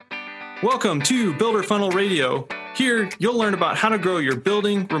Welcome to Builder Funnel Radio. Here, you'll learn about how to grow your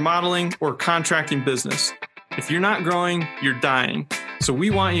building, remodeling, or contracting business. If you're not growing, you're dying. So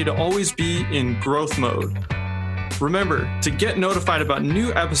we want you to always be in growth mode. Remember, to get notified about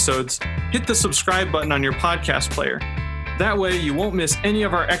new episodes, hit the subscribe button on your podcast player. That way, you won't miss any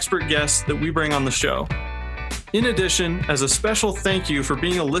of our expert guests that we bring on the show. In addition, as a special thank you for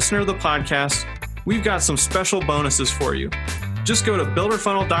being a listener of the podcast, we've got some special bonuses for you. Just go to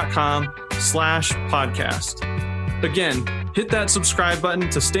builderfunnel.com/podcast. Again, hit that subscribe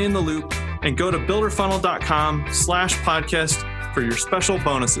button to stay in the loop and go to builderfunnel.com/podcast for your special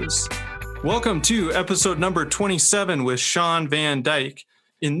bonuses. Welcome to episode number 27 with Sean Van Dyke.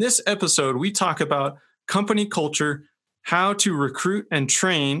 In this episode, we talk about company culture, how to recruit and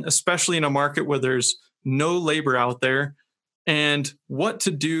train, especially in a market where there's no labor out there, and what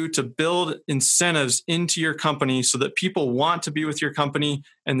to do to build incentives into your company so that people want to be with your company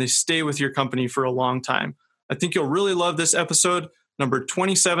and they stay with your company for a long time. I think you'll really love this episode, number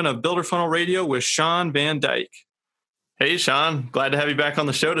 27 of Builder Funnel Radio with Sean Van Dyke. Hey, Sean, glad to have you back on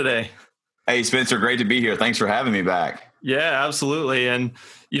the show today. Hey, Spencer, great to be here. Thanks for having me back. Yeah, absolutely. And,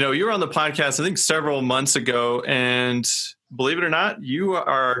 you were on the podcast, I think, several months ago, and believe it or not, you are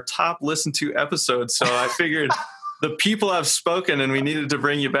our top listened to episode. So I figured the people have spoken and we needed to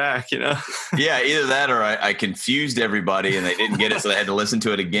bring you back, Yeah, either that or I confused everybody and they didn't get it. So they had to listen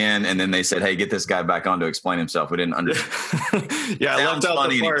to it again. And then they said, hey, get this guy back on to explain himself. We didn't understand. Yeah, I left out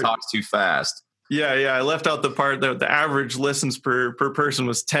funny the part. And he talks too fast. Yeah. I left out the part that the average listens per person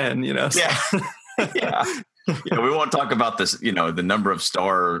was 10, So. Yeah. Yeah, we won't talk about this, the number of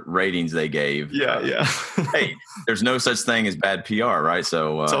star ratings they gave. Yeah. Hey, there's no such thing as bad PR, right?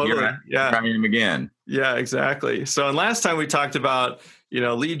 So totally. You're trying him again. Yeah, exactly. So, and last time we talked about,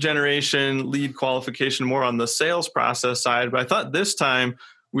 lead generation, lead qualification, more on the sales process side. But I thought this time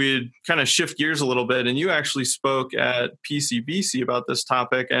we'd kind of shift gears a little bit. And you actually spoke at PCBC about this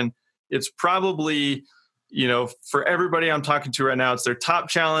topic. And it's probably, for everybody I'm talking to right now, it's their top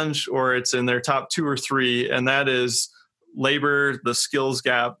challenge or it's in their top 2 or 3. And that is labor, the skills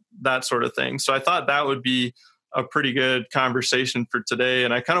gap, that sort of thing. So I thought that would be a pretty good conversation for today.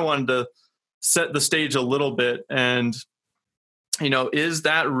 And I kind of wanted to set the stage a little bit. And, is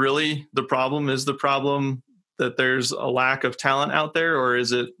that really the problem? Is the problem that there's a lack of talent out there, or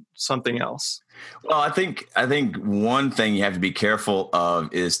is it something else? Well, I think one thing you have to be careful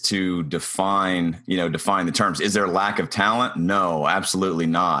of is to define the terms. Is there a lack of talent? No, absolutely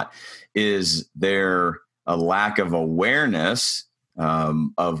not. Is there a lack of awareness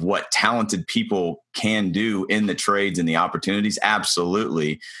of what talented people can do in the trades and the opportunities?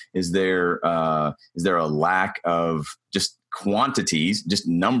 Absolutely. Is there a lack of just quantities, just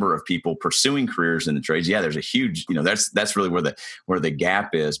number of people pursuing careers in the trades? Yeah, there's a huge, that's really where the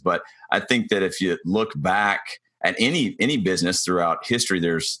gap is. But I think that if you look back at any business throughout history,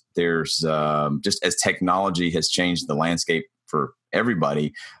 there's just as technology has changed the landscape for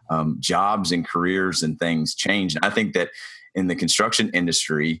everybody, jobs and careers and things change. And I think that in the construction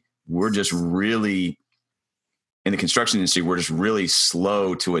industry, we're just really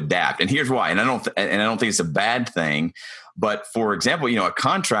slow to adapt. And here's why. And I don't think it's a bad thing. But for example, a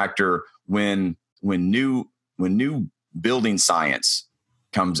contractor, when new building science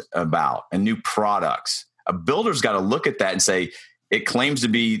comes about and new products, a builder's got to look at that and say, it claims to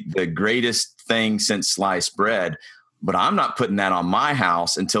be the greatest thing since sliced bread, but I'm not putting that on my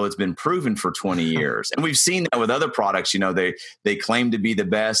house until it's been proven for 20 years. And we've seen that with other products. They claim to be the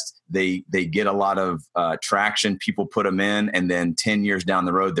best. They get a lot of traction. People put them in, and then 10 years down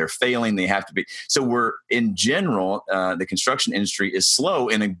the road, they're failing. They have to be. So we're, in general, the construction industry is slow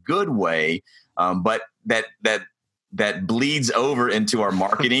in a good way, but that bleeds over into our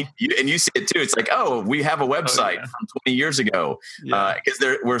marketing. And you see it too. It's like, we have a website from 20 years ago,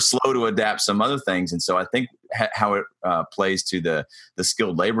 because we're slow to adapt some other things. And so I think how it plays to the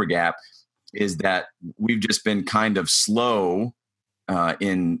skilled labor gap is that we've just been kind of slow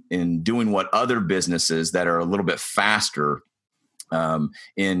in doing what other businesses that are a little bit faster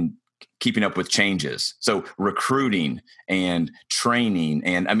in keeping up with changes. So recruiting and training,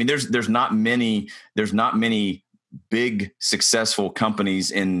 and I mean, there's not many big successful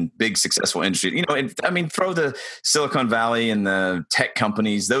companies in big successful industry. Throw the Silicon Valley and the tech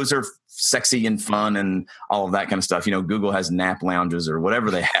companies. Those are sexy and fun and all of that kind of stuff. Google has nap lounges or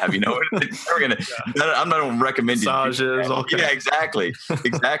whatever they have. I'm not going to recommend massages. Yeah, exactly.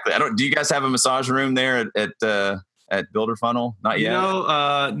 Do you guys have a massage room there at Builder Funnel? Not yet.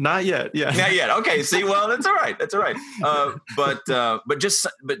 Not yet. Yeah, not yet. Okay. See, well, that's all right. But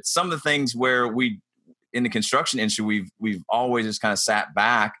some of the things where in the construction industry, we've always just kind of sat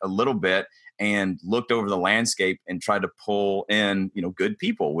back a little bit and looked over the landscape and tried to pull in, good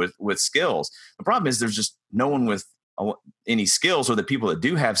people with skills. The problem is there's just no one with any skills, or the people that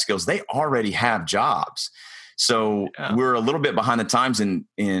do have skills, they already have jobs. So we're a little bit behind the times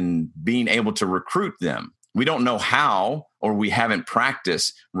in being able to recruit them. We don't know how, or we haven't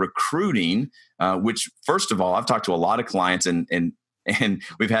practiced recruiting, which, first of all, I've talked to a lot of clients and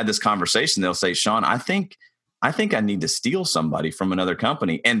we've had this conversation. They'll say, Sean, I think I need to steal somebody from another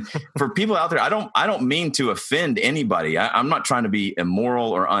company. And for people out there, I don't mean to offend anybody. I'm not trying to be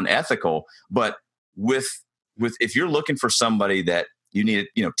immoral or unethical, but with if you're looking for somebody that you need,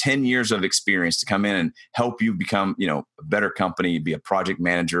 10 years of experience to come in and help you become, a better company, be a project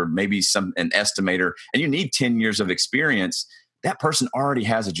manager, maybe an estimator, and you need 10 years of experience, that person already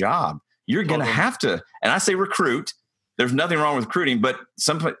has a job. You're going to have to, and I say recruit. There's nothing wrong with recruiting, but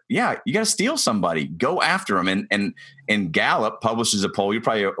you got to steal somebody, go after them. And Gallup publishes a poll. You're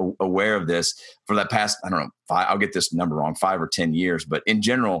probably aware of this for the past, I don't know, I'll get this number wrong, 5 or 10 years. But in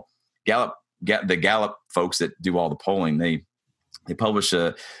general, the Gallup folks that do all the polling, they publish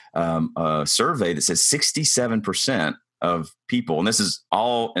a survey that says 67% of people, and this is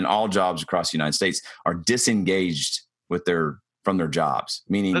in all jobs across the United States, are disengaged from their jobs.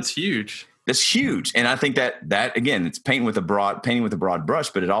 Meaning that's huge. That's huge. And I think that again, it's painting with a broad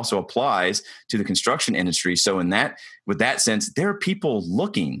brush, but it also applies to the construction industry. So with that sense, there are people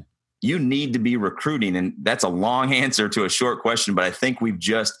looking. You need to be recruiting. And that's a long answer to a short question, but I think we've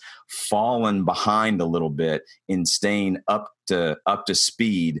just fallen behind a little bit in staying up to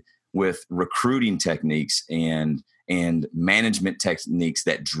speed with recruiting techniques and management techniques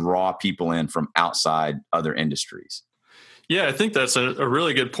that draw people in from outside other industries. Yeah, I think that's a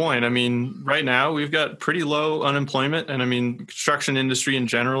really good point. I mean, right now we've got pretty low unemployment, and I mean, construction industry in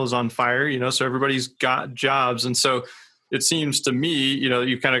general is on fire, so everybody's got jobs. And so it seems to me,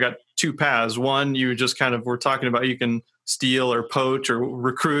 you've kind of got two paths. One, you just we're talking about, you can steal or poach or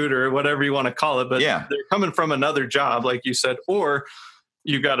recruit or whatever you want to call it, but they're coming from another job, like you said, or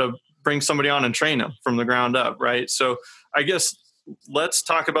you got to bring somebody on and train them from the ground up, right? So I guess let's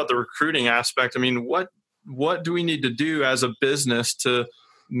talk about the recruiting aspect. I mean, what do we need to do as a business to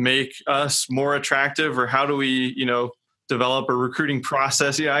make us more attractive, or how do we, develop a recruiting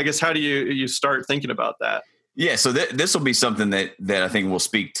process? Yeah, I guess, how do you start thinking about that? Yeah, so this will be something that I think will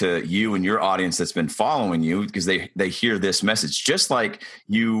speak to you and your audience that's been following you, because they hear this message. Just like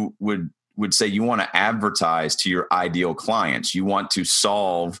you would say you want to advertise to your ideal clients, you want to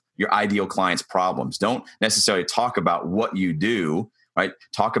solve your ideal clients' problems. Don't necessarily talk about what you do, right?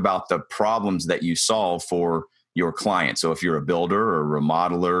 Talk about the problems that you solve for your client. So if you're a builder or a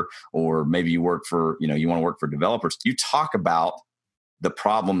remodeler, or maybe you work for, you want to work for developers, you talk about the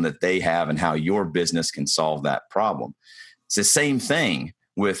problem that they have and how your business can solve that problem. It's the same thing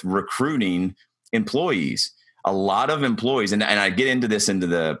with recruiting employees. A lot of employees, and I get into this into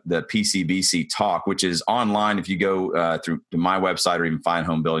the PCBC talk, which is online. If you go through to my website or even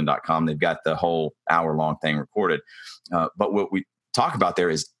findhomebuilding.com, they've got the whole hour-long thing recorded. But what we talk about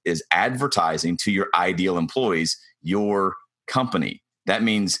there is advertising to your ideal employees, your company. That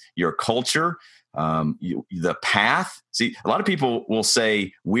means your culture, the path. See, a lot of people will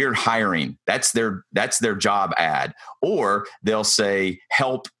say we're hiring. That's their job ad, or they'll say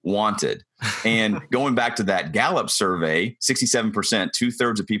help wanted. And going back to that Gallup survey, 67%,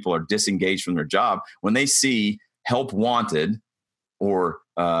 2/3 of people are disengaged from their job when they see help wanted or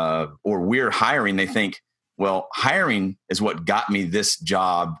we're hiring. They think, well, hiring is what got me this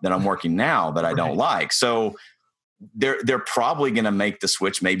job that I'm working now that I don't like. So they're probably going to make the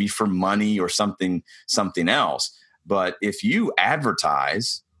switch, maybe for money or something else. But if you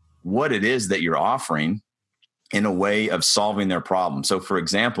advertise what it is that you're offering in a way of solving their problem. So for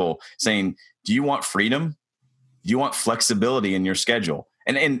example, saying, do you want freedom? Do you want flexibility in your schedule?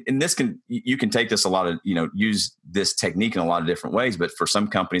 And this you can take this a lot of, use this technique in a lot of different ways. But for some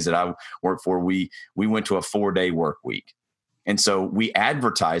companies that I work for, we went to a 4-day work week. And so we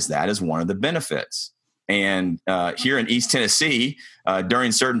advertise that as one of the benefits. And here in East Tennessee,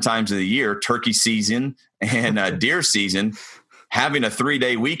 during certain times of the year, turkey season and deer season, having a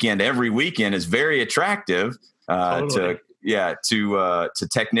 3-day weekend every weekend is very attractive to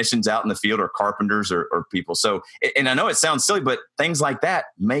technicians out in the field, or carpenters or people. So, and I know it sounds silly, but things like that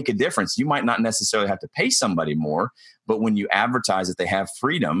make a difference. You might not necessarily have to pay somebody more, but when you advertise that they have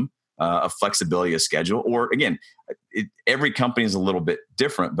freedom of flexibility of schedule, or again, every company is a little bit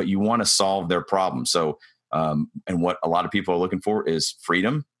different, but you want to solve their problem. So, and what a lot of people are looking for is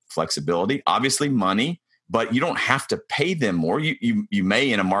freedom, flexibility, obviously money, but you don't have to pay them more. You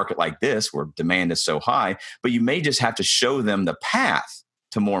may, in a market like this where demand is so high, but you may just have to show them the path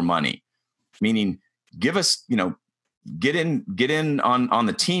to more money, meaning give us, get in on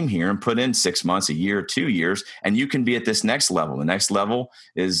the team here and put in 6 months, a year, 2 years, and you can be at this next level. The next level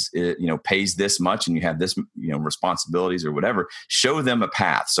is, pays this much and you have this, responsibilities or whatever. Show them a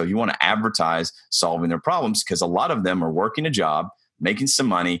path. So you want to advertise solving their problems, because a lot of them are working a job, making some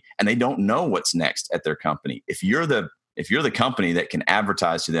money, and they don't know what's next at their company. If you're the company that can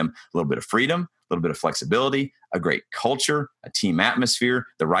advertise to them a little bit of freedom, a little bit of flexibility, a great culture, a team atmosphere,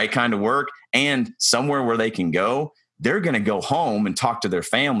 the right kind of work, and somewhere where they can go, they're going to go home and talk to their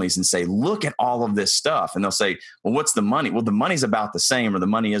families and say, look at all of this stuff. And they'll say, well, what's the money? Well, the money's about the same, or the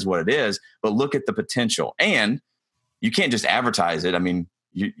money is what it is, but look at the potential. And you can't just advertise it. I mean,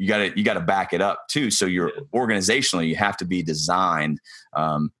 you got to back it up too. So you're organizationally, you have to be designed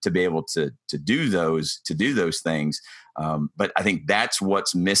to be able to do those things. But I think that's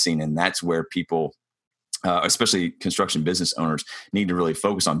what's missing. And that's where people, especially construction business owners, need to really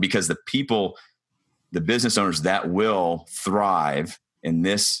focus on, because the business owners that will thrive in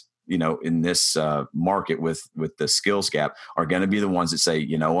this, market with the skills gap are going to be the ones that say,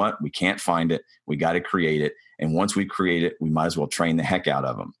 you know what, we can't find it. We got to create it. And once we create it, we might as well train the heck out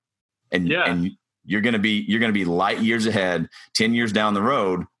of them. And you're going to be light years ahead, 10 years down the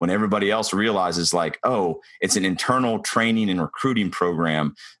road, when everybody else realizes like, oh, it's an internal training and recruiting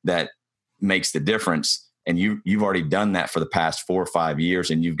program that makes the difference. And you've already done that for the past 4 or 5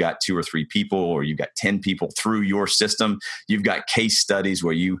 years, and you've got 2 or 3 people, or you've got 10 people through your system. You've got case studies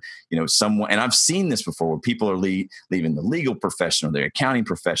where someone, and I've seen this before, where people are leaving the legal profession or the accounting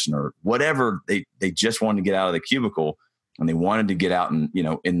profession or whatever. They just wanted to get out of the cubicle, and they wanted to get out and,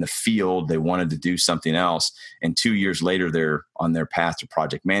 in the field. They wanted to do something else. And 2 years later, they're on their path to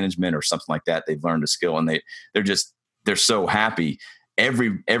project management or something like that. They've learned a skill, and they're so happy.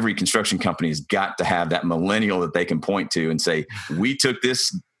 Every construction company has got to have that millennial that they can point to and say, we took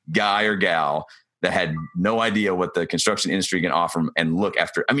this guy or gal that had no idea what the construction industry can offer them, and look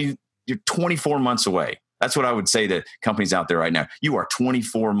after. I mean, you're 24 months away. That's what I would say to companies out there right now. You are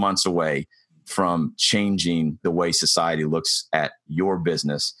 24 months away from changing the way society looks at your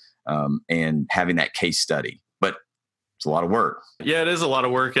business, and having that case study. But it's a lot of work. Yeah, it is a lot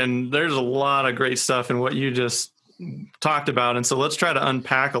of work. And there's a lot of great stuff in what you just talked about. And so let's try to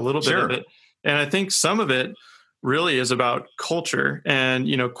unpack a little bit of it. And I think some of it really is about culture and,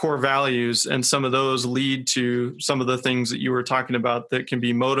 core values. And some of those lead to some of the things that you were talking about that can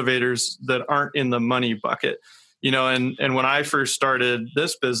be motivators that aren't in the money bucket. And when I first started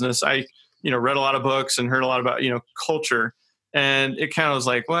this business, I, read a lot of books and heard a lot about, culture. And it kind of was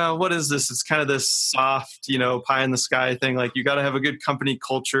like, well, what is this? It's kind of this soft, pie in the sky thing. Like, you got to have a good company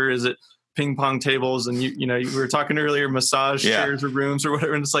culture. Is it ping pong tables? And we were talking earlier, massage chairs or rooms or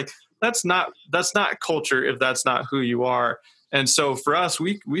whatever. And it's like, that's not culture if that's not who you are. And so for us,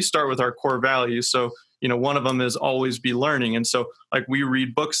 we start with our core values. So, one of them is always be learning. And so like, we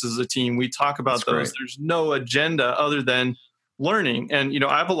read books as a team, we talk about that's those. Great. There's no agenda other than learning. And,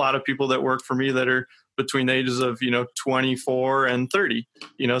 I have a lot of people that work for me that are between the ages of, 24 and 30,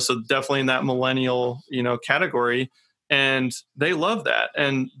 so definitely in that millennial, category. And they love that.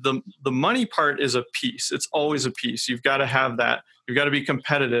 And the money part is a piece. It's always a piece. You've got to have that. You've got to be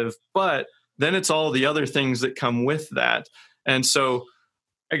competitive. But then it's all the other things that come with that. And so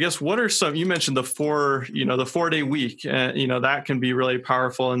I guess what are some, you mentioned the 4-day week, that can be really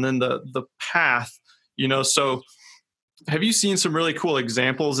powerful. And then the path, so have you seen some really cool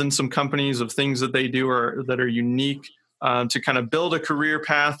examples in some companies of things that they do or that are unique to kind of build a career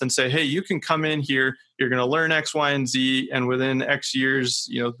path and say, hey, you can come in here, you're going to learn X, Y, and Z, and within X years,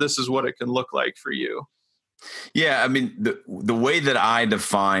 this is what it can look like for you? Yeah, I mean, the way that I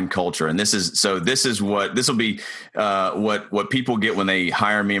define culture, and this will be what people get when they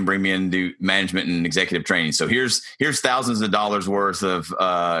hire me and bring me in to do management and executive training. So here's thousands of dollars worth of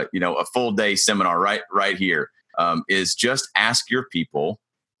a full day seminar right here. Is just ask your people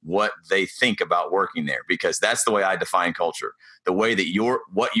what they think about working there, because that's the way I define culture. The way that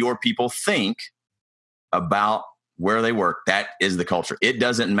what your people think about where they work, that is the culture. It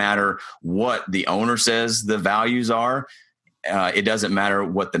doesn't matter what the owner says the values are. It doesn't matter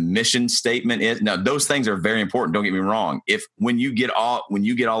what the mission statement is. Now, those things are very important. Don't get me wrong. When you get all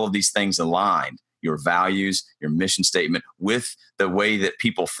of these things aligned, your values, your mission statement with the way that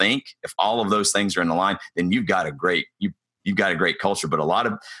people think, if all of those things are in line, then you've got a great culture. But a lot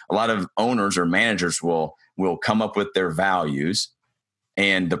of owners or managers will come up with their values,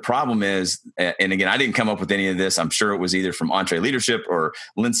 And the problem is, and again, I didn't come up with any of this. I'm sure it was either from EntreLeadership or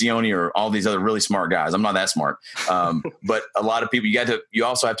Lencioni or all these other really smart guys. I'm not that smart. But a lot of people, you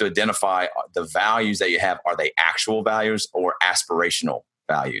also have to identify the values that you have. Are they actual values or aspirational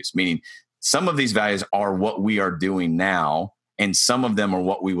values? Meaning some of these values are what we are doing now, and some of them are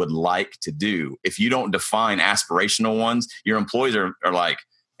what we would like to do. If you don't define aspirational ones, your employees are like,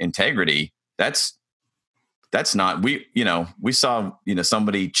 integrity, that's not, we saw,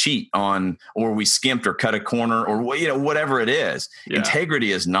 somebody cheat on, or we skimped or cut a corner, or, whatever it is. Yeah.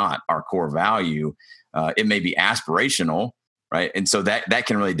 Integrity is not our core value. It may be aspirational, right? And so that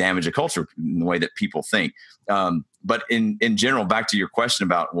can really damage a culture in the way that people think. But in general, back to your question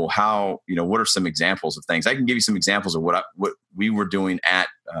about, well, how, what are some examples of things? I can give you some examples of what we were doing at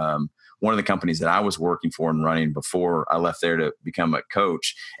one of the companies that I was working for and running before I left there to become a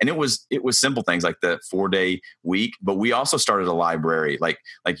coach. And it was simple things like the 4-day week, but we also started a library, like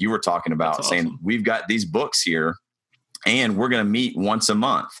you were talking about. That's saying, awesome. We've got these books here and we're going to meet once a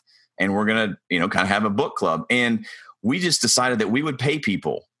month and we're going to, kind of have a book club. And we just decided that we would pay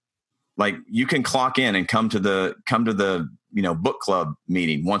people. Like, you can clock in and come to the book club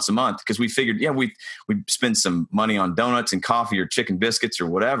meeting once a month, because we figured, we spend some money on donuts and coffee or chicken biscuits or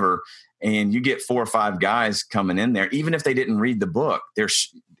whatever, and you get 4 or 5 guys coming in there, even if they didn't read the book.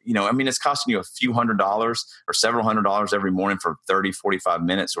 There's, it's costing you a few $100s or several $100s every morning for 30, 45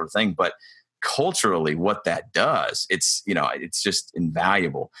 minutes sort of thing. But culturally, what that does, it's just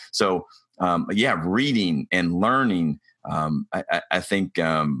invaluable. So, reading and learning, I think,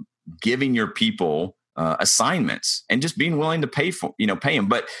 giving your people assignments and just being willing to pay them.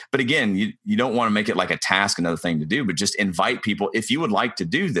 But again, you don't want to make it like a task, another thing to do, but just invite people. If you would like to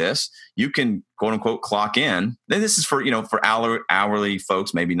do this, you can quote unquote clock in. Then this is for hourly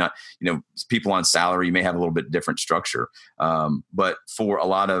folks, maybe not, people on salary, you may have a little bit different structure. But for a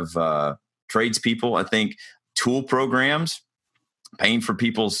lot of tradespeople, I think tool programs, paying for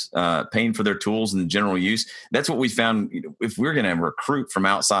their tools and general use. That's what we found. If we're going to recruit from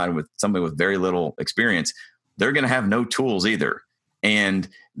outside with somebody with very little experience, they're going to have no tools either. And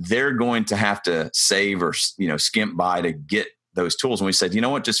they're going to have to save or, skimp by to get those tools. And we said,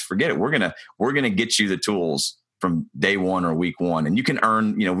 just forget it. We're going to get you the tools from day one or week one. And you can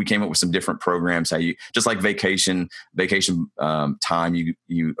earn, we came up with some different programs, how you, just like vacation time,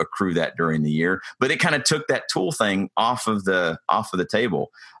 you accrue that during the year, but it kind of took that tool thing off of the table.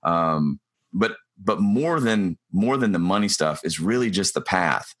 But more than the money stuff is really just the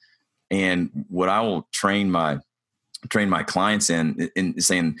path. And what I will train my clients in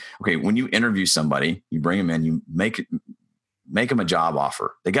saying, okay, when you interview somebody, you bring them in, you make them a job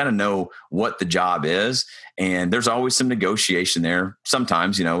offer. They got to know what the job is. And there's always some negotiation there.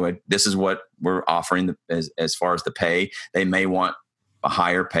 Sometimes, this is what we're offering as far as the pay. They may want a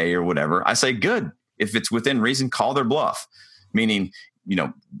higher pay or whatever. I say, good. If it's within reason, call their bluff. Meaning,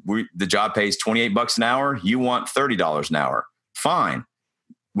 the job pays $28 an hour. You want $30 an hour. Fine.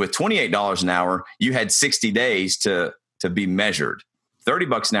 With $28 an hour, you had 60 days to be measured.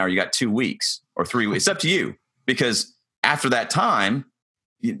 $30 an hour, you got 2 weeks or 3 weeks. It's up to you, because after that time,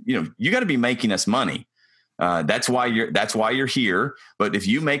 you got to be making us money. That's why you're here. But if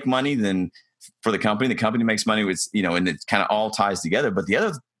you make money, then for the company makes money. And it kind of all ties together. But the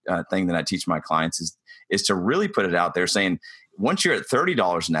other thing that I teach my clients is to really put it out there, saying, once you're at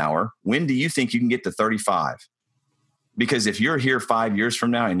 $30 an hour, when do you think you can get to 35? Because if you're here 5 years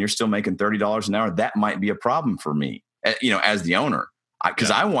from now and you're still making $30 an hour, that might be a problem for me, as the owner.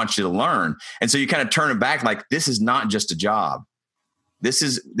 Because I want you to learn. And so you kind of turn it back, like, this is not just a job. This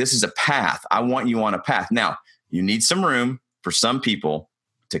is a path. I want you on a path. Now, you need some room for some people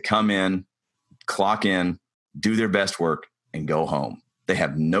to come in, clock in, do their best work, and go home. They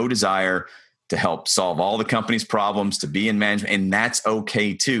have no desire to help solve all the company's problems, to be in management, and that's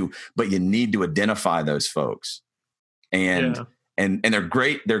okay too. But you need to identify those folks. And they're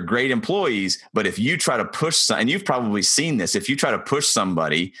great employees. But if you try to push and you've probably seen this, if you try to push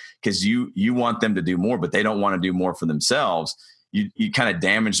somebody because you want them to do more, but they don't want to do more for themselves, you kind of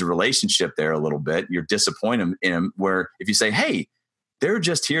damage the relationship there a little bit. You're disappointed in them. Where if you say, hey, they're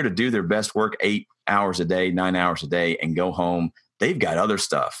just here to do their best work 8 hours a day, 9 hours a day, and go home, they've got other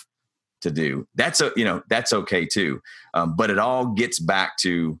stuff to do. That's okay too. But it all gets back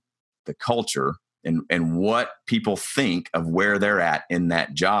to the culture and what people think of where they're at in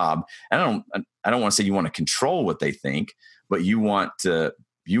that job. And I don't want to say you want to control what they think, but you want to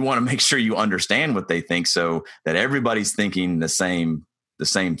make sure you understand what they think, so that everybody's thinking the same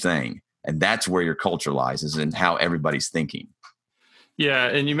thing. And that's where your culture lies, is in how everybody's thinking. Yeah,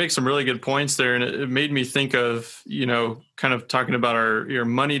 and you make some really good points there, and it made me think of, kind of talking about your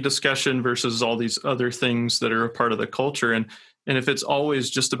money discussion versus all these other things that are a part of the culture. And if it's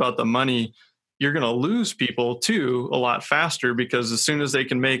always just about the money, you're going to lose people too a lot faster, because as soon as they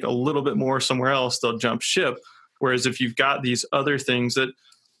can make a little bit more somewhere else, they'll jump ship. Whereas if you've got these other things that,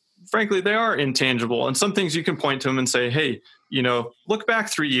 frankly, they are intangible, and some things you can point to them and say, hey, look back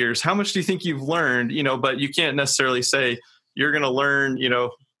 3 years, how much do you think you've learned? But you can't necessarily say you're going to learn,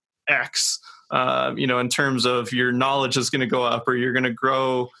 X, in terms of your knowledge is going to go up, or you're going to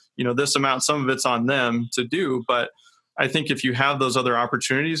grow, this amount. Some of it's on them to do. But I think if you have those other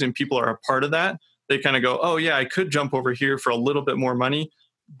opportunities and people are a part of that, they kind of go, oh yeah, I could jump over here for a little bit more money,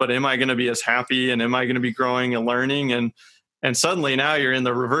 but am I going to be as happy, and am I going to be growing and learning? And suddenly now you're in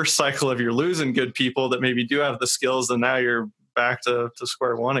the reverse cycle of you're losing good people that maybe do have the skills, and now you're back to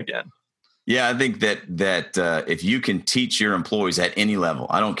square one again. Yeah, I think that if you can teach your employees at any level,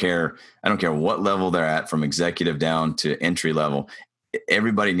 I don't care what level they're at, from executive down to entry level,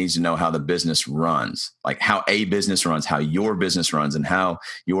 everybody needs to know how the business runs, like how a business runs, how your business runs, and how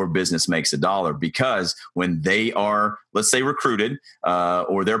your business makes a dollar. Because when they are, let's say, recruited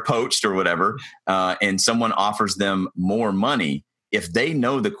or they're poached or whatever, and someone offers them more money, if they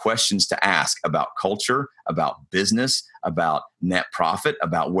know the questions to ask about culture, about business, about net profit,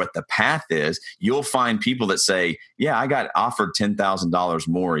 about what the path is, you'll find people that say, yeah, I got offered $10,000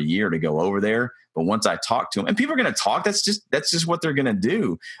 more a year to go over there. But once I talk to them, and people are going to talk, that's just what they're going to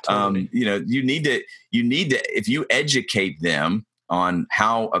do. Totally. You need to, if you educate them on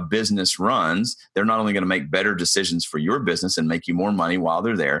how a business runs, they're not only going to make better decisions for your business and make you more money while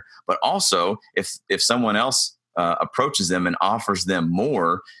they're there, but also if someone else approaches them and offers them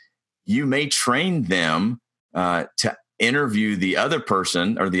more, you may train them to interview the other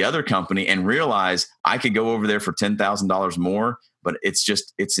person or the other company and realize I could go over there for $10,000 more, but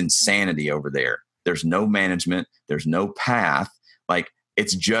it's insanity over there. There's no management. There's no path. Like,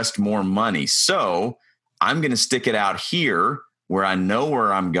 it's just more money. So I'm going to stick it out here where I know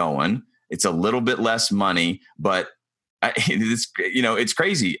where I'm going. It's a little bit less money, but it's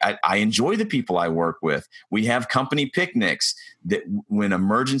crazy. I enjoy the people I work with. We have company picnics that when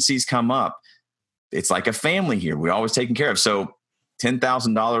emergencies come up, it's like a family here. We're always taken care of. So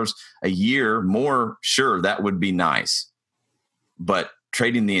 $10,000 a year more, sure, that would be nice. But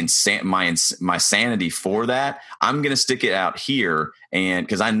trading my sanity for that, I'm going to stick it out here, and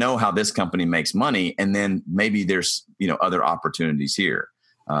because I know how this company makes money, and then maybe there's other opportunities here.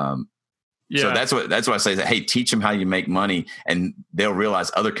 So that's what I say. That, hey, teach them how you make money, and they'll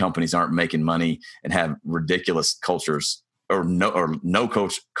realize other companies aren't making money and have ridiculous cultures or no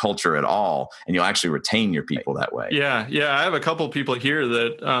culture at all, and you'll actually retain your people that way. Yeah. I have a couple of people here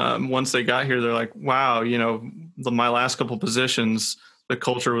that once they got here, they're like, wow, my last couple of positions, the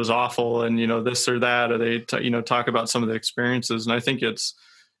culture was awful, and this or that, or they talk about some of the experiences, and I think it's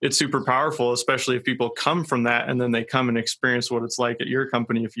super powerful, especially if people come from that and then they come and experience what it's like at your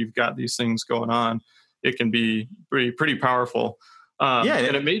company. If you've got these things going on, it can be pretty powerful.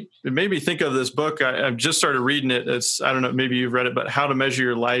 And it made me think of this book. I've just started reading it. I don't know, maybe you've read it, but How to Measure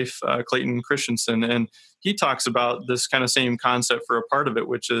Your Life, Clayton Christensen. And he talks about this kind of same concept for a part of it,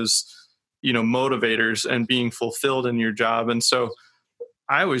 which is, motivators and being fulfilled in your job. And so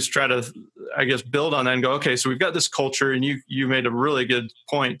I always try to, build on that and go, okay, so we've got this culture, and you made a really good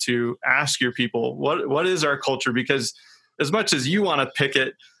point to ask your people, what is our culture? Because as much as you want to pick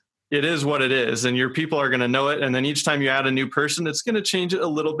it, it is what it is, and your people are going to know it. And then each time you add a new person, it's going to change it a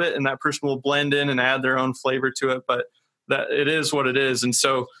little bit, and that person will blend in and add their own flavor to it. But that it is what it is. And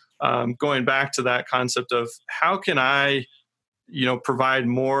so going back to that concept of how can I, provide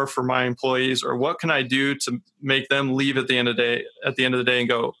more for my employees, or what can I do to make them leave at the end of the day and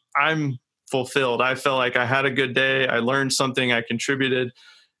go, I'm fulfilled. I felt like I had a good day. I learned something. I contributed.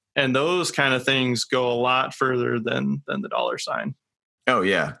 And those kind of things go a lot further than the dollar sign. Oh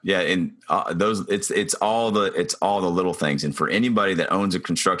yeah. And it's all the little things. And for anybody that owns a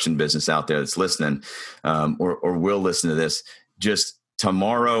construction business out there that's listening, or will listen to this, just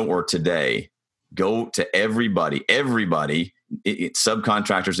tomorrow or today, go to everybody,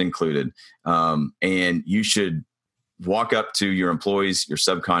 subcontractors included. And you should walk up to your employees, your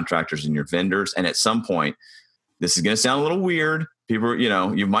subcontractors, and your vendors. And at some point, this is going to sound a little weird. People,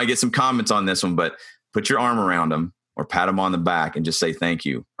 you might get some comments on this one, but put your arm around them or pat them on the back and just say, thank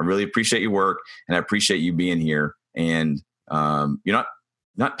you. I really appreciate your work, and I appreciate you being here. And you're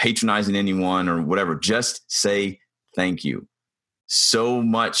not patronizing anyone or whatever. Just say thank you. So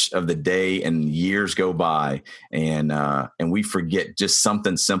much of the day and years go by, and we forget just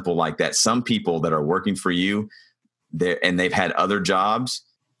something simple like that. Some people that are working for you, and they've had other jobs,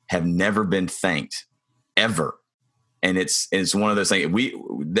 have never been thanked ever. And it's one of those things.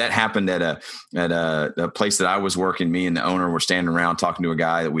 That happened at a place that I was working. Me and the owner were standing around talking to a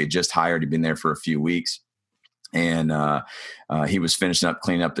guy that we had just hired. He'd been there for a few weeks, and he was finishing up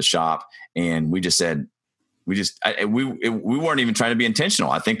cleaning up the shop. And we just said, we weren't even trying to be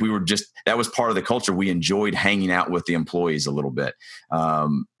intentional. I think we were that was part of the culture. We enjoyed hanging out with the employees a little bit.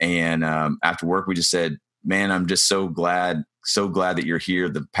 And after work, we just said, man, I'm just so glad that you're here.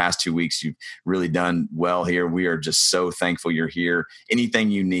 The past 2 weeks, you've really done well here. We are just so thankful you're here. Anything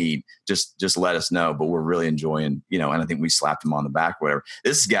you need, just let us know. But we're really enjoying, and I think we slapped him on the back, whatever.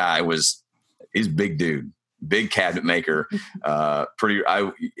 This guy he's a big dude, big cabinet maker.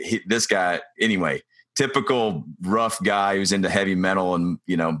 This guy, anyway, typical rough guy who's into heavy metal and,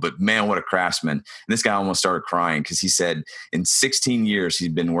 but man, what a craftsman. And this guy almost started crying because he said in 16 years he's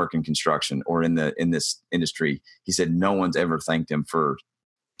been working construction or in this industry. He said no one's ever thanked him for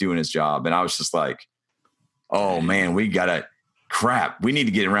doing his job. And I was just like, oh man, we need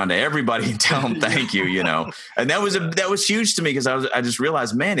to get around to everybody and tell them thank you, And that was huge to me because I just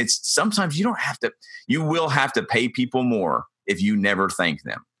realized, man, it's sometimes you will have to pay people more if you never thank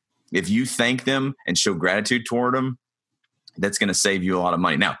them. If you thank them and show gratitude toward them, that's going to save you a lot of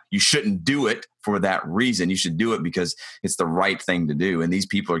money. Now, you shouldn't do it for that reason. You should do it because it's the right thing to do. And these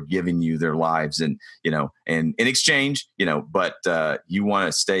people are giving you their lives and in exchange, but you want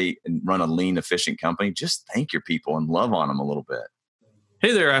to stay and run a lean, efficient company. Just thank your people and love on them a little bit.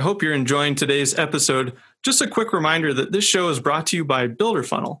 Hey there. I hope you're enjoying today's episode. Just a quick reminder that this show is brought to you by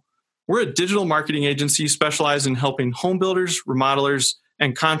BuilderFunnel. We're a digital marketing agency specialized in helping home builders, remodelers,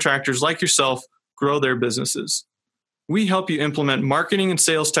 and contractors like yourself grow their businesses. We help you implement marketing and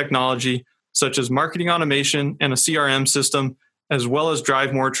sales technology, such as marketing automation and a CRM system, as well as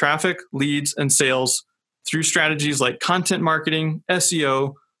drive more traffic, leads, and sales through strategies like content marketing,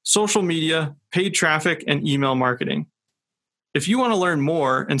 SEO, social media, paid traffic, and email marketing. If you want to learn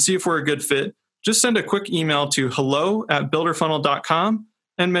more and see if we're a good fit, just send a quick email to hello@builderfunnel.com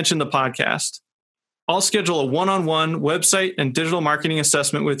and mention the podcast. I'll schedule a one-on-one website and digital marketing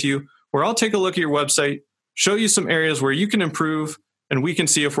assessment with you where I'll take a look at your website, show you some areas where you can improve, and we can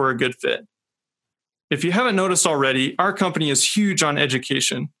see if we're a good fit. If you haven't noticed already, our company is huge on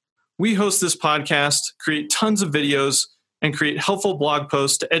education. We host this podcast, create tons of videos, and create helpful blog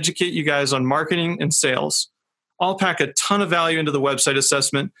posts to educate you guys on marketing and sales. I'll pack a ton of value into the website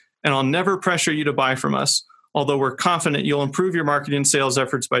assessment, and I'll never pressure you to buy from us, although we're confident you'll improve your marketing and sales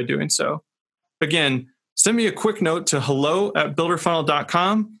efforts by doing so. Again, send me a quick note to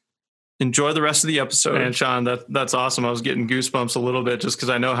hello@builderfunnel.com. Enjoy the rest of the episode. And Sean, that's awesome. I was getting goosebumps a little bit just because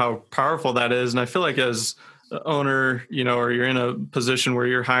I know how powerful that is. And I feel like as an owner, or you're in a position where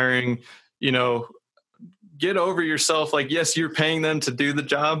you're hiring, get over yourself. Like, yes, you're paying them to do the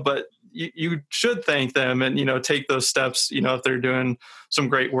job, but you should thank them and, take those steps, if they're doing some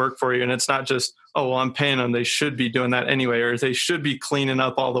great work for you. And it's not just, oh, well, I'm paying them. They should be doing that anyway, or they should be cleaning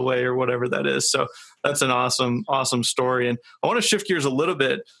up all the way or whatever that is. So that's an awesome, awesome story. And I want to shift gears a little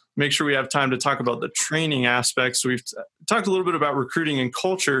bit, make sure we have time to talk about the training aspects. We've talked a little bit about recruiting and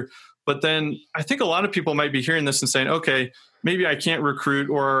culture, but then I think a lot of people might be hearing this and saying, okay, maybe I can't recruit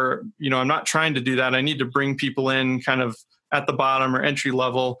or, I'm not trying to do that. I need to bring people in kind of at the bottom or entry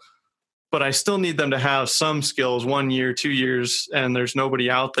level, but I still need them to have some skills 1 year, 2 years, and there's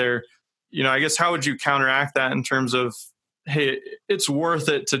nobody out there. I guess how would you counteract that in terms of, hey, it's worth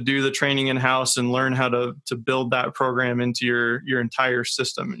it to do the training in-house and learn how to build that program into your entire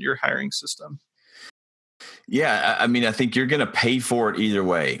system, your hiring system? Yeah, I mean, I think you're going to pay for it either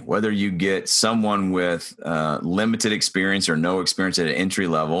way, whether you get someone with limited experience or no experience at an entry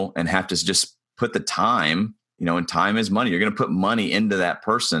level and have to just put the time, and time is money. You're going to put money into that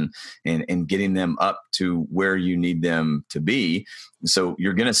person and getting them up to where you need them to be. So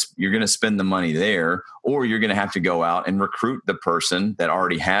you're going to spend the money there, or you're going to have to go out and recruit the person that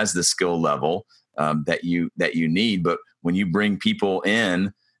already has the skill level that you need. But when you bring people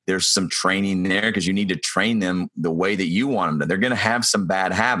in, there's some training there because you need to train them the way that you want them to. They're going to have some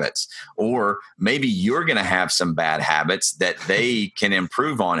bad habits, or maybe you're going to have some bad habits that they can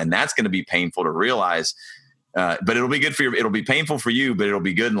improve on. And that's going to be painful to realize. But it'll be good for you. It'll be painful for you, but it'll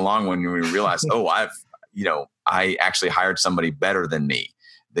be good in the long run when you realize, oh, I actually hired somebody better than me.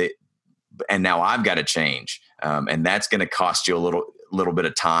 And now I've got to change. And that's going to cost you a little bit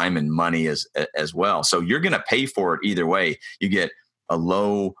of time and money as well. So you're going to pay for it either way. You get a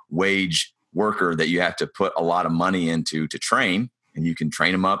low wage worker that you have to put a lot of money into to train, and you can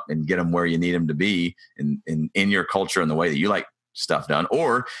train them up and get them where you need them to be in your culture and the way that you like stuff done.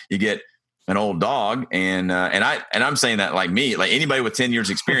 Or you get an old dog. And I'm saying that like me, like anybody with 10 years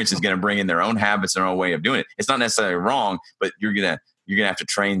experience is going to bring in their own habits and their own way of doing it. It's not necessarily wrong, but you're going to have to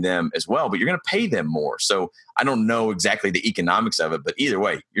train them as well, but you're going to pay them more. So I don't know exactly the economics of it, but either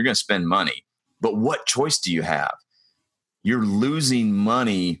way, you're going to spend money. But what choice do you have? You're losing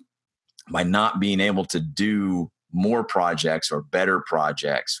money by not being able to do more projects or better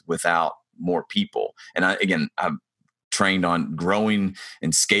projects without more people. And I'm trained on growing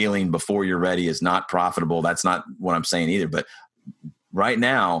and scaling before you're ready is not profitable. That's not what I'm saying either. But right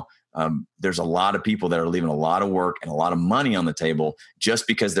now, there's a lot of people that are leaving a lot of work and a lot of money on the table just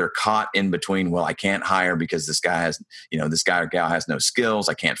because they're caught in between. Well, I can't hire because this guy or gal has no skills.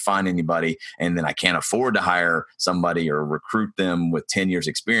 I can't find anybody. And then I can't afford to hire somebody or recruit them with 10 years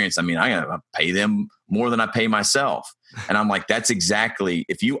experience. I mean, I gotta pay them more than I pay myself. And I'm like, that's exactly,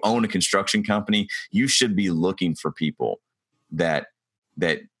 if you own a construction company, you should be looking for people that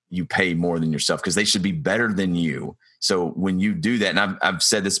you pay more than yourself because they should be better than you. So when you do that, and I've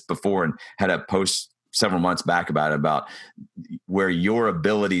said this before and had a post several months back about where your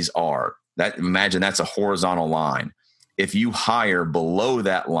abilities are, imagine that's a horizontal line. If you hire below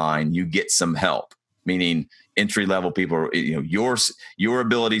that line, you get some help, meaning entry level people, your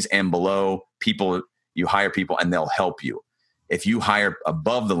abilities and below people, you hire people and they'll help you. If you hire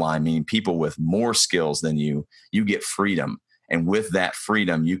above the line, meaning people with more skills than you get freedom. And with that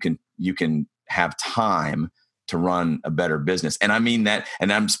freedom, you can have time to run a better business. And I mean that,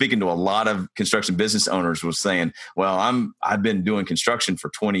 and I'm speaking to a lot of construction business owners was saying, well, I've been doing construction for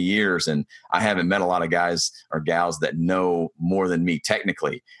 20 years and I haven't met a lot of guys or gals that know more than me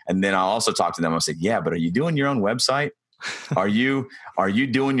technically. And then I'll also talk to them. I said, yeah, but are you doing your own website? Are you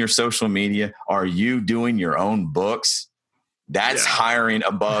doing your social media? Are you doing your own books? That's hiring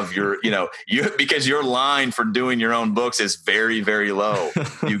above because your line for doing your own books is very, very low.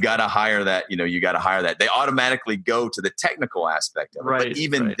 You got to hire that, They automatically go to the technical aspect of it. Right, but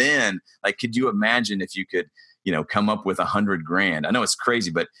even then, like, could you imagine if you could, come up with $100,000? I know it's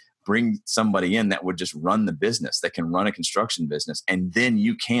crazy, but bring somebody in that would just run the business, that can run a construction business. And then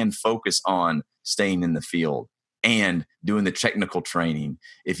you can focus on staying in the field and doing the technical training.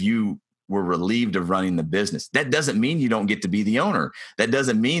 If you were relieved of running the business, that doesn't mean you don't get to be the owner. That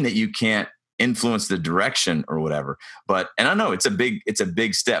doesn't mean that you can't influence the direction or whatever. And I know it's a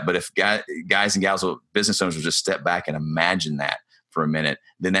big step, but if guys and gals, business owners will just step back and imagine that for a minute,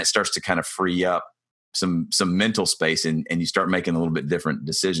 then that starts to kind of free up some mental space and you start making a little bit different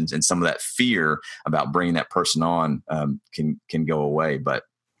decisions. And some of that fear about bringing that person on can go away. But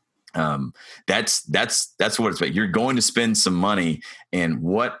that's what it's about. You're going to spend some money, and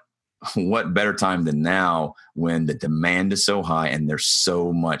what better time than now when the demand is so high and there's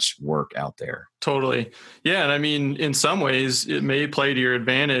so much work out there. Totally. Yeah. And I mean, in some ways it may play to your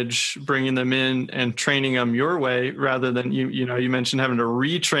advantage, bringing them in and training them your way rather than you mentioned having to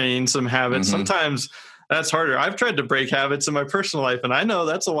retrain some habits. Mm-hmm. Sometimes that's harder. I've tried to break habits in my personal life and I know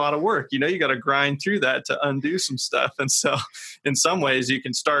that's a lot of work. You got to grind through that to undo some stuff. And so in some ways you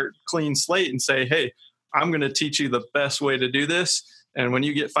can start clean slate and say, hey, I'm going to teach you the best way to do this. And when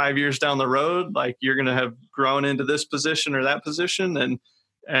you get 5 years down the road, like you're going to have grown into this position or that position.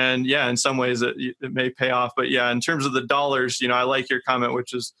 And yeah, in some ways it may pay off. But yeah, in terms of the dollars, I like your comment,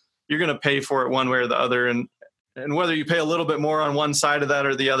 which is you're going to pay for it one way or the other. And whether you pay a little bit more on one side of that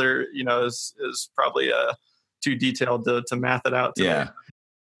or the other, is probably too detailed to math it out today. Yeah.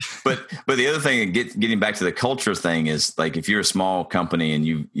 But the other thing, getting back to the culture thing, is like if you're a small company and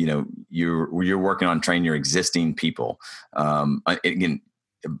you're working on training your existing people, again,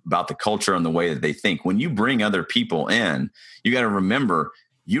 about the culture and the way that they think. When you bring other people in, you got to remember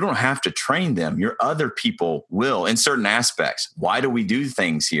you don't have to train them. Your other people will in certain aspects. Why do we do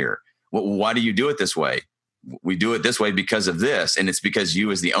things here? Why do you do it this way? We do it this way because of this, and it's because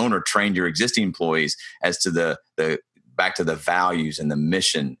you, as the owner, trained your existing employees as to the back to the values and the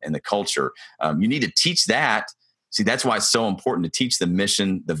mission and the culture. You need to teach that. See, that's why it's so important to teach the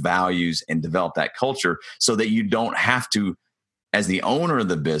mission, the values, and develop that culture so that you don't have to, as the owner of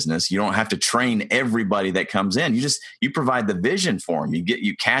the business, you don't have to train everybody that comes in. You provide the vision for them.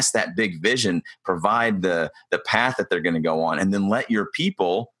 You cast that big vision, provide the path that they're going to go on, and then let your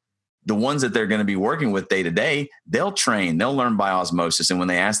people, the ones that they're going to be working with day to day, they'll train, they'll learn by osmosis. And when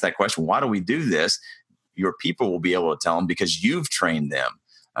they ask that question, why do we do this? Your people will be able to tell them because you've trained them.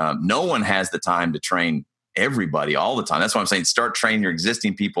 No one has the time to train everybody all the time. That's why I'm saying start training your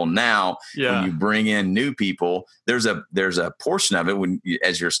existing people now. Yeah. When you bring in new people, there's a portion of it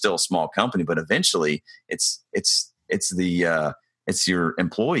as you're still a small company, but eventually it's your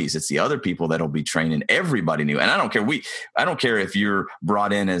employees, it's the other people that'll be training everybody new. And I don't care if you're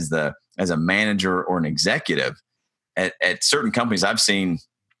brought in as the as a manager or an executive at certain companies, I've seen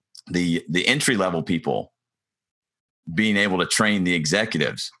the entry level people being able to train the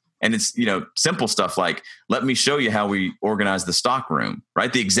executives. And it's, simple stuff like, let me show you how we organize the stock room,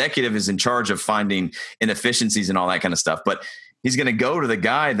 right? The executive is in charge of finding inefficiencies and all that kind of stuff, but he's going to go to the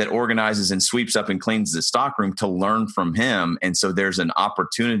guy that organizes and sweeps up and cleans the stock room to learn from him. And so there's an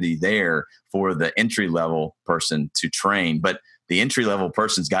opportunity there for the entry level person to train, but the entry level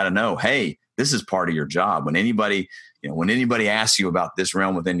person's got to know, hey, this is part of your job. When anybody asks you about this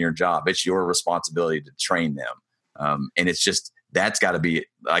realm within your job, it's your responsibility to train them. And it's just, that's got to be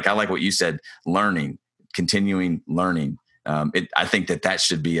like, I like what you said, continuing learning. I think that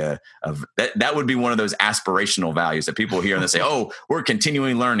should be that would be one of those aspirational values that people hear and they say, oh, we're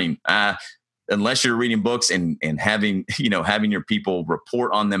continuing learning. Unless you're reading books and having your people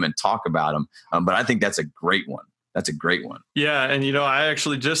report on them and talk about them. But I think that's a great one. That's a great one. Yeah. And, I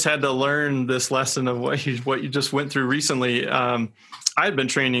actually just had to learn this lesson of what you just went through recently. I had been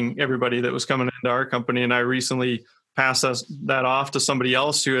training everybody that was coming into our company, and I recently passed that off to somebody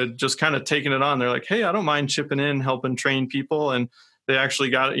else who had just kind of taken it on. They're like, hey, I don't mind chipping in, helping train people. And they actually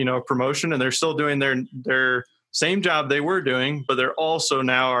got, a promotion, and they're still doing their same job they were doing, but they're also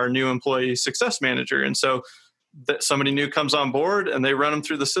now our new employee success manager. And so that somebody new comes on board and they run them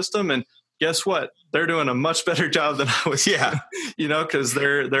through the system, and guess what? They're doing a much better job than I was. Yeah. Because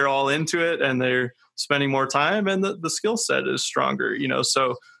they're all into it and they're spending more time, and the skill set is stronger,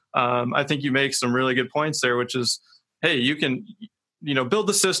 So I think you make some really good points there, which is, hey, you can, build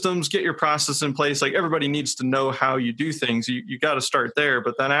the systems, get your process in place. Like, everybody needs to know how you do things. You got to start there,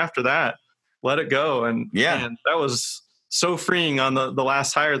 but then after that, let it go. And man, that was so freeing on the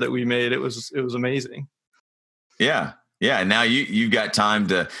last hire that we made. It was amazing. Yeah. Yeah. And now you've got time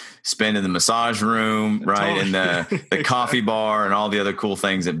to spend in the massage room, right? And the coffee bar and all the other cool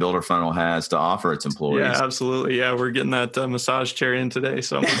things that Builder Funnel has to offer its employees. Yeah, absolutely. Yeah. We're getting that massage chair in today.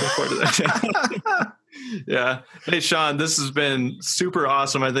 So I'm looking forward to that. Yeah. Hey, Sean, this has been super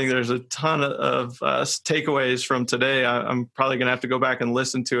awesome. I think there's a ton of takeaways from today. I'm probably going to have to go back and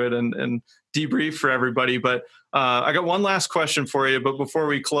listen to it and debrief for everybody. But I got one last question for you. But before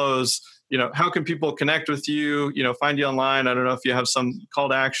we close, how can people connect with you, find you online? I don't know if you have some call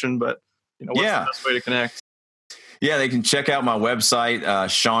to action, but what's the best way to connect? Yeah, they can check out my website,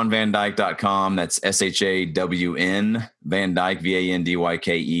 ShawnVanDyke.com. That's SHAWN Van Dyke,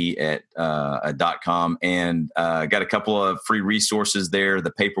 VANDYKE at .com. And got a couple of free resources there,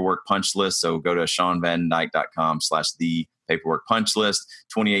 the paperwork punch list. So go to ShawnVanDyke.com/the paperwork punch list,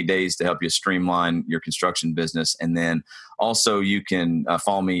 28 days to help you streamline your construction business. And then also you can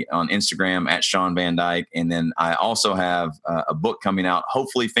follow me on Instagram at Shawn Van Dyke. And then I also have a book coming out,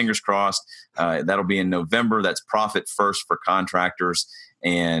 hopefully, fingers crossed, that'll be in November. That's Profit First for Contractors.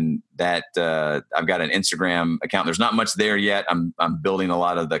 And that I've got an Instagram account. There's not much there yet. I'm building a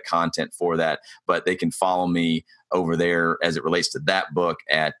lot of the content for that, but they can follow me over there as it relates to that book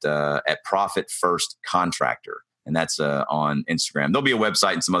at Profit First Contractor. And that's on Instagram. There'll be a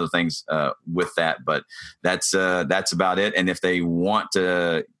website and some other things with that, but that's about it. And if they want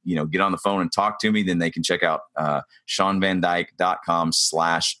to, get on the phone and talk to me, then they can check out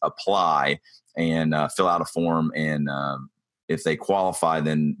ShawnVanDyke.com/apply and fill out a form. And if they qualify,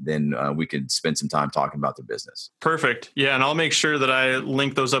 then we could spend some time talking about their business. Perfect. Yeah, and I'll make sure that I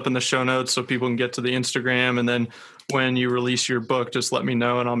link those up in the show notes so people can get to the Instagram. And then when you release your book, just let me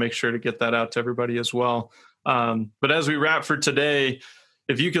know, and I'll make sure to get that out to everybody as well. But as we wrap for today,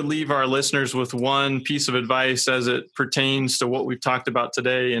 if you could leave our listeners with one piece of advice as it pertains to what we've talked about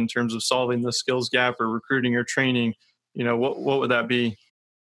today in terms of solving the skills gap or recruiting or training, what would that be?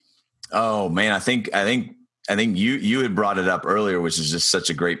 Oh man, I think you had brought it up earlier, which is just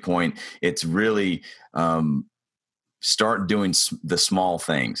such a great point. It's really start doing the small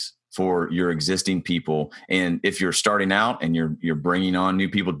things for your existing people. And if you're starting out and you're bringing on new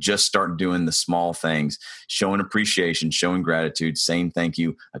people, just start doing the small things, showing appreciation, showing gratitude, saying thank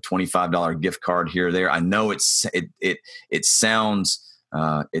you, a $25 gift card here or there. I know it sounds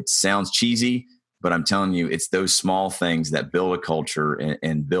cheesy, but I'm telling you, it's those small things that build a culture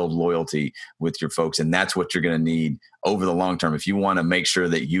and build loyalty with your folks. And that's what you're going to need over the long term. If you want to make sure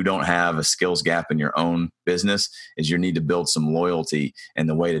that you don't have a skills gap in your own business, is you need to build some loyalty. And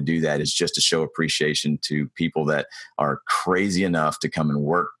the way to do that is just to show appreciation to people that are crazy enough to come and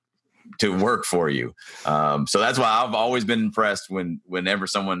work for you. So that's why I've always been impressed whenever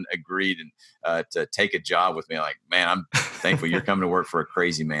someone agreed to take a job with me. I'm like, man, I'm thankful you're coming to work for a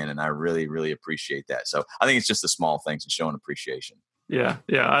crazy man. And I really, really appreciate that. So I think it's just the small things and showing appreciation. Yeah.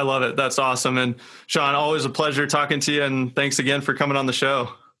 I love it. That's awesome. And Sean, always a pleasure talking to you. And thanks again for coming on the show.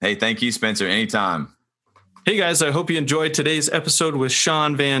 Hey, thank you, Spencer. Anytime. Hey guys, I hope you enjoyed today's episode with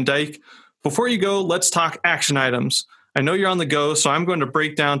Sean Van Dyke. Before you go, let's talk action items. I know you're on the go, so I'm going to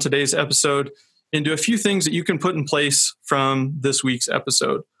break down today's episode into a few things that you can put in place from this week's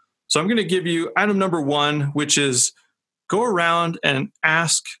episode. So I'm going to give you item number 1, which is go around and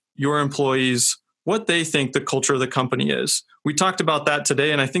ask your employees what they think the culture of the company is. We talked about that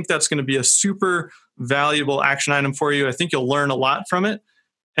today, and I think that's going to be a super valuable action item for you. I think you'll learn a lot from it.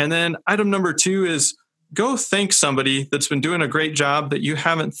 And then item number 2 is go thank somebody that's been doing a great job that you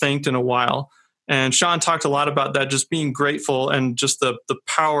haven't thanked in a while. And Sean talked a lot about that, just being grateful and just the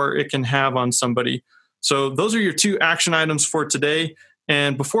power it can have on somebody. So those are your 2 action items for today.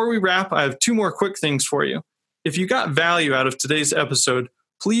 And before we wrap, I have 2 more quick things for you. If you got value out of today's episode,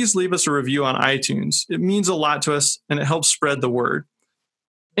 please leave us a review on iTunes. It means a lot to us and it helps spread the word.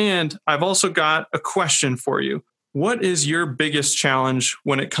 And I've also got a question for you. What is your biggest challenge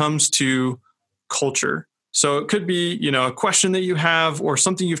when it comes to culture? So it could be, a question that you have or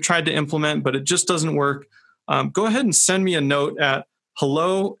something you've tried to implement, but it just doesn't work. Go ahead and send me a note at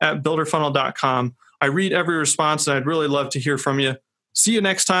hello@builderfunnel.com. I read every response and I'd really love to hear from you. See you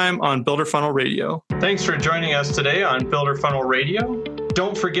next time on Builder Funnel Radio. Thanks for joining us today on Builder Funnel Radio.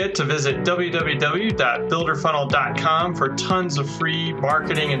 Don't forget to visit www.builderfunnel.com for tons of free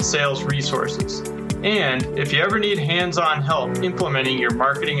marketing and sales resources. And if you ever need hands-on help implementing your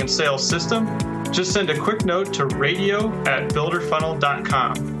marketing and sales system, just send a quick note to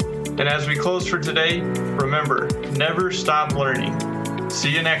radio@builderfunnel.com. And as we close for today, remember, never stop learning.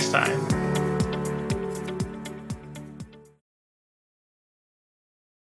 See you next time.